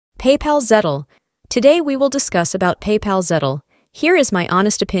PayPal Zettle. Today we will discuss about PayPal Zettle. Here is my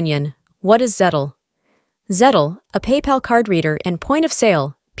honest opinion. What is Zettle? Zettle, a PayPal card reader and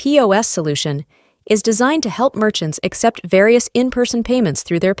point-of-sale (POS) solution, is designed to help merchants accept various in-person payments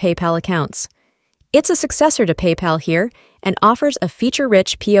through their PayPal accounts. It's a successor to PayPal here and offers a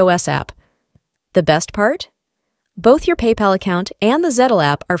feature-rich POS app. The best part? Both your PayPal account and the Zettle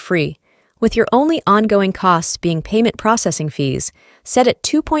app are free, with your only ongoing costs being payment processing fees, set at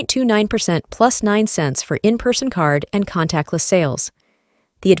 2.29% plus 9 cents for in-person card and contactless sales.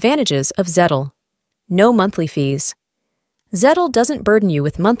 The advantages of Zettle: no monthly fees. Zettle doesn't burden you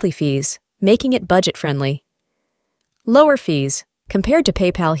with monthly fees, making it budget-friendly. Lower fees. Compared to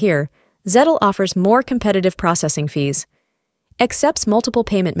PayPal here, Zettle offers more competitive processing fees. Accepts multiple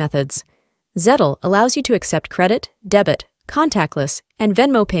payment methods. Zettle allows you to accept credit, debit, contactless, and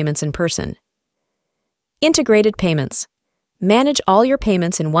Venmo payments in person. Integrated payments. Manage all your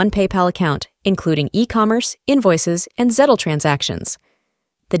payments in one PayPal account, including e-commerce, invoices, and Zettle transactions.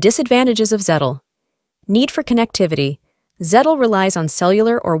 The disadvantages of Zettle. Need for connectivity. Zettle relies on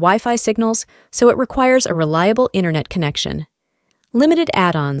cellular or Wi-Fi signals, so it requires a reliable internet connection. Limited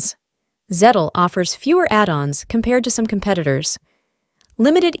add-ons. Zettle offers fewer add-ons compared to some competitors.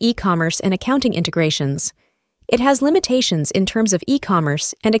 Limited e-commerce and accounting integrations. It has limitations in terms of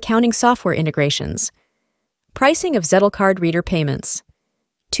e-commerce and accounting software integrations. Pricing of Zettle card reader payments: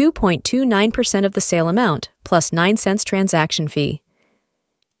 2.29% of the sale amount plus 9 cents transaction fee.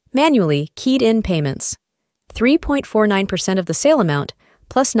 Manually keyed-in payments: 3.49% of the sale amount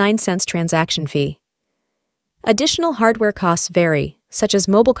plus 9 cents transaction fee. Additional hardware costs vary, such as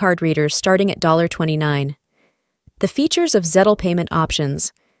mobile card readers starting at $29. The features of Zettle payment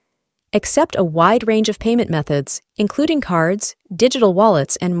options: accept a wide range of payment methods, including cards, digital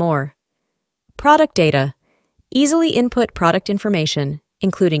wallets, and more. Product data: easily input product information,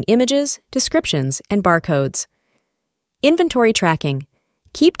 including images, descriptions, and barcodes. Inventory tracking: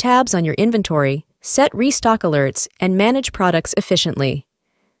 keep tabs on your inventory, set restock alerts, and manage products efficiently.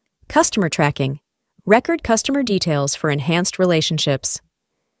 Customer tracking: record customer details for enhanced relationships.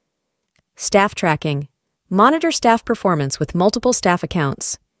 Staff tracking: monitor staff performance with multiple staff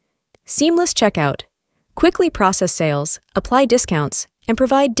accounts. Seamless checkout: quickly process sales, apply discounts, and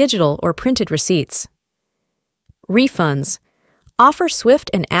provide digital or printed receipts. Refunds: offer swift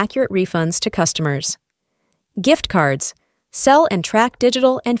and accurate refunds to customers. Gift cards: sell and track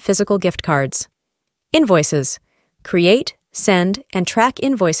digital and physical gift cards. Invoices: create, send, and track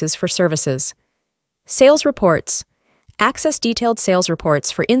invoices for services. Sales reports: access detailed sales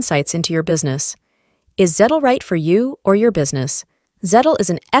reports for insights into your business. Is Zettle right for you or your business? Zettle is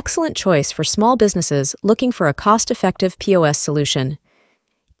an excellent choice for small businesses looking for a cost-effective POS solution.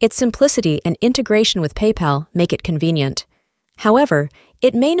 Its simplicity and integration with PayPal make it convenient. However,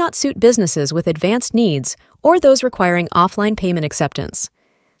 it may not suit businesses with advanced needs or those requiring offline payment acceptance.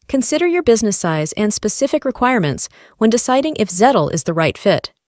 Consider your business size and specific requirements when deciding if Zettle is the right fit.